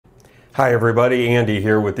Hi everybody, Andy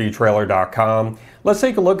here with etrailer.com. Let's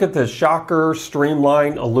take a look at the Shocker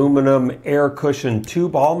Streamline aluminum air cushion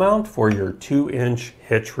 2-ball mount for your 2-inch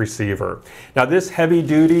hitch receiver. Now this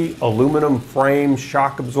heavy-duty aluminum frame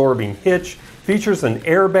shock absorbing hitch features an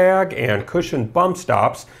airbag and cushion bump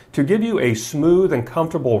stops to give you a smooth and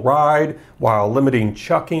comfortable ride while limiting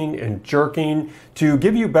chucking and jerking to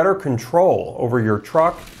give you better control over your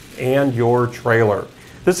truck and your trailer.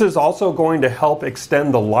 This is also going to help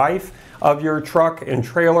extend the life of your truck and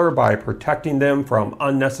trailer by protecting them from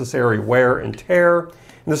unnecessary wear and tear. And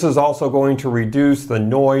this is also going to reduce the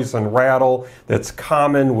noise and rattle that's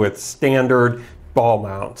common with standard ball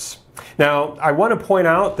mounts. Now, I want to point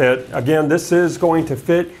out that, again, this is going to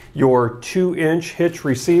fit your 2-inch hitch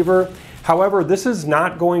receiver. However, this is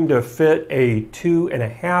not going to fit a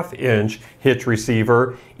 2.5-inch hitch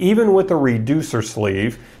receiver, even with a reducer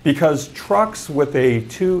sleeve, because trucks with a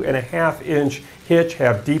 2.5-inch hitch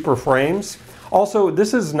have deeper frames. Also,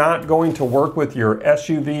 this is not going to work with your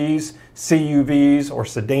SUVs, CUVs, or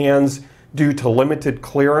sedans due to limited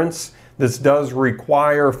clearance. This does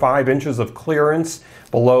require 5 inches of clearance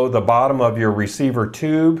below the bottom of your receiver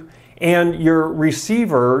tube, and your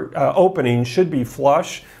receiver opening should be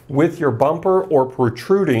flush with your bumper or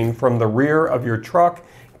protruding from the rear of your truck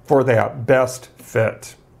for that best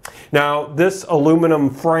fit. Now, this aluminum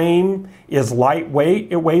frame is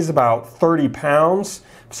lightweight. It weighs about 30 pounds.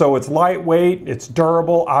 So it's lightweight, it's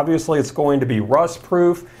durable. Obviously, it's going to be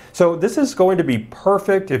rust-proof. So this is going to be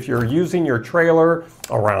perfect if you're using your trailer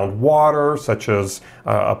around water, such as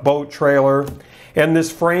a boat trailer. And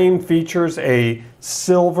this frame features a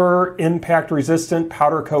silver impact-resistant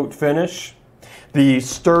powder coat finish. The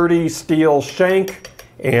sturdy steel shank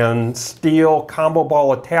and steel combo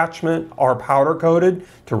ball attachment are powder coated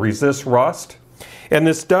to resist rust. And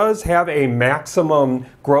this does have a maximum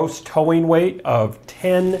gross towing weight of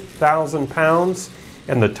 10,000 pounds,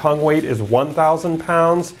 and the tongue weight is 1,000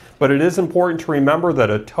 pounds. But it is important to remember that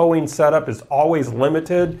a towing setup is always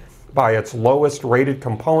limited by its lowest rated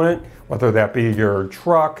component, whether that be your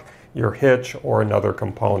truck, your hitch, or another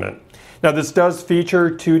component. Now this does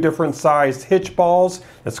feature 2 different sized hitch balls.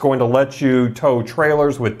 It's going to let you tow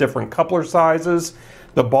trailers with different coupler sizes.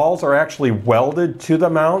 The balls are actually welded to the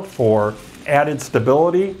mount for added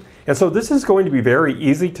stability. And so this is going to be very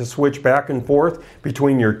easy to switch back and forth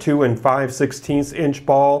between your 2 5/16 inch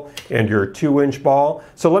ball and your 2-inch ball.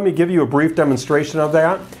 So let me give you a brief demonstration of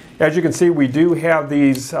that. As you can see, we do have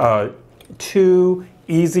these 2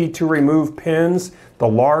 easy to remove pins. The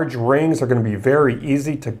large rings are going to be very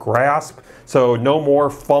easy to grasp, so no more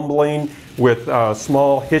fumbling with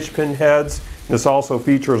small hitch pin heads. This also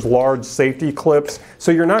features large safety clips,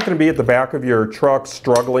 so you're not going to be at the back of your truck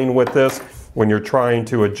struggling with this when you're trying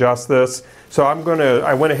to adjust this. So I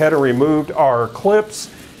went ahead and removed our clips,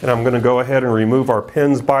 and I'm going to go ahead and remove our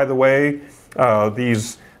pins. By the way,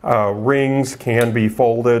 these rings can be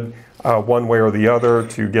folded one way or the other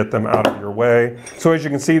to get them out of your way. So as you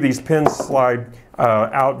can see, these pins slide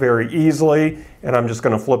out very easily, and I'm just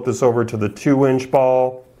going to flip this over to the 2-inch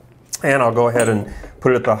ball, and I'll go ahead and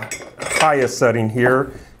put it at the highest setting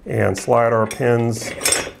here and slide our pins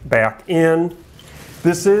back in.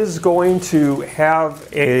 This is going to have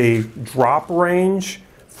a drop range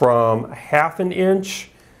from 1/2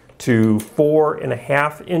 inch to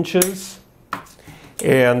 4.5 inches,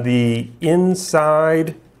 and the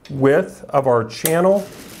inside width of our channel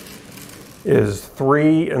is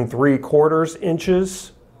 3 3/4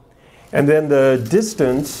 inches, and then the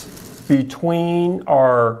distance between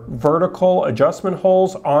our vertical adjustment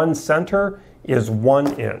holes on center is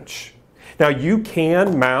 1 inch. Now you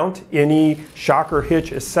can mount any Shocker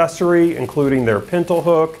hitch accessory, including their pintle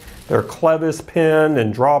hook, their clevis pin,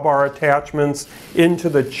 and drawbar attachments into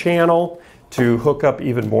the channel to hook up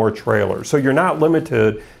even more trailers. So you're not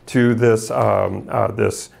limited to this,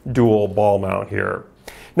 this dual ball mount here.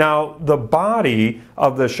 Now, the body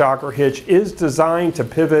of the Shocker hitch is designed to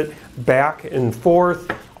pivot back and forth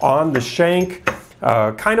on the shank,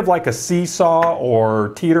 kind of like a seesaw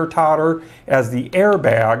or teeter-totter, as the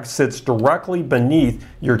airbag sits directly beneath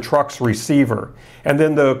your truck's receiver. And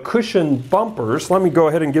then the cushion bumpers, let me go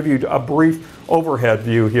ahead and give you a brief overhead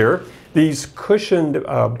view here. These cushioned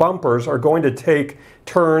bumpers are going to take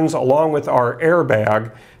turns along with our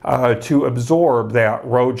airbag to absorb that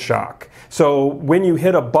road shock. So when you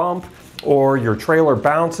hit a bump or your trailer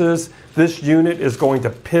bounces, this unit is going to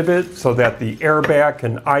pivot so that the airbag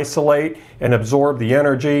can isolate and absorb the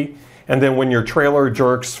energy. And then when your trailer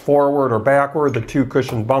jerks forward or backward, the 2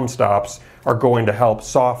 cushion bump stops are going to help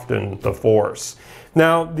soften the force.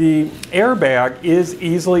 Now, the airbag is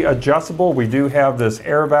easily adjustable. We do have this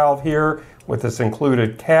air valve here with this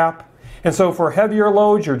included cap. And so for heavier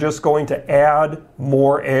loads, you're just going to add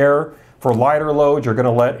more air. For lighter loads, you're going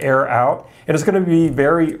to let air out. And it's going to be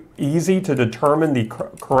very easy to determine the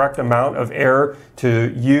correct amount of air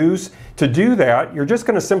to use. To do that, you're just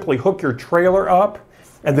going to simply hook your trailer up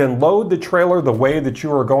and then load the trailer the way that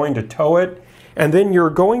you are going to tow it. And then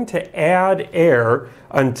you're going to add air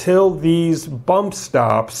until these bump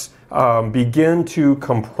stops begin to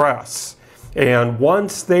compress. And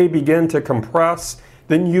once they begin to compress,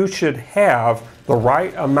 then you should have the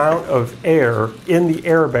right amount of air in the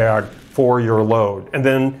airbag for your load. And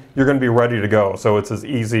then you're going to be ready to go. So it's as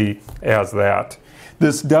easy as that.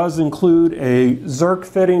 This does include a Zerk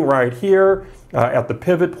fitting right here at the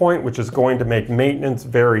pivot point, which is going to make maintenance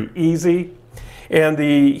very easy. And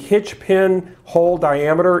the hitch pin hole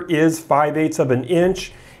diameter is 5/8 of an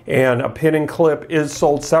inch, and a pin and clip is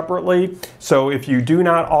sold separately. So if you do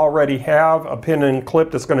not already have a pin and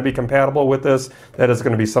clip that's going to be compatible with this, that is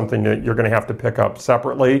going to be something that you're going to have to pick up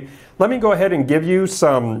separately. Let me go ahead and give you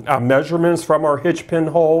some measurements from our hitch pin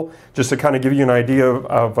hole, just to kind of give you an idea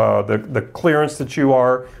of the clearance that you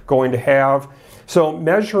are going to have. So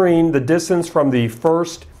measuring the distance from the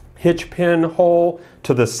first hitch pin hole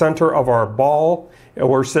to the center of our ball,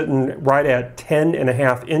 we're sitting right at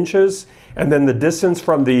 10.5 inches. And then the distance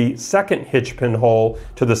from the second hitch pin hole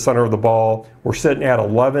to the center of the ball, we're sitting at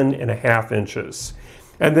 11.5 inches.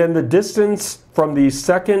 And then the distance from the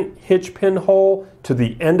second hitch pin hole to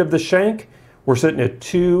the end of the shank, we're sitting at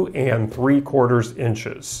 2 3/4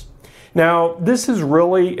 inches. Now, this is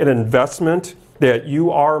really an investment that you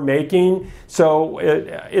are making. So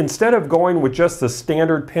instead of going with just the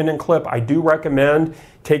standard pin and clip, I do recommend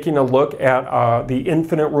taking a look at the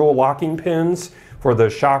infinite rule locking pins for the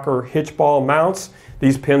Shocker Hitch Ball mounts.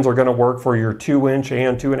 These pins are going to work for your 2-inch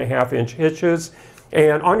and 2.5-inch hitches.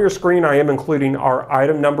 And on your screen, I am including our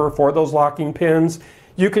item number for those locking pins.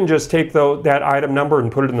 You can just take that item number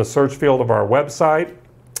and put it in the search field of our website,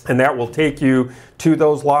 and that will take you to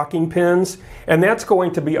those locking pins. And that's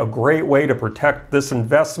going to be a great way to protect this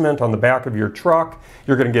investment on the back of your truck.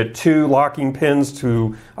 You're going to get 2 locking pins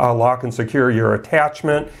to lock and secure your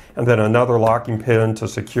attachment, and then another locking pin to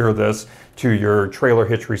secure this to your trailer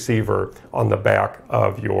hitch receiver on the back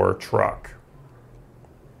of your truck.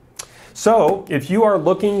 So if you are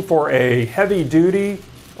looking for a heavy-duty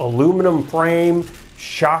aluminum frame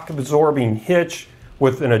shock absorbing hitch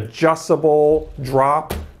with an adjustable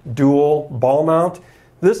drop dual ball mount,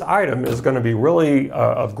 this item is going to be really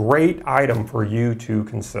a great item for you to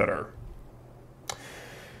consider.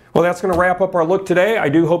 Well, that's going to wrap up our look today. I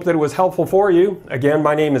do hope that it was helpful for you. Again,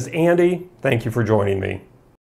 my name is Andy. Thank you for joining me.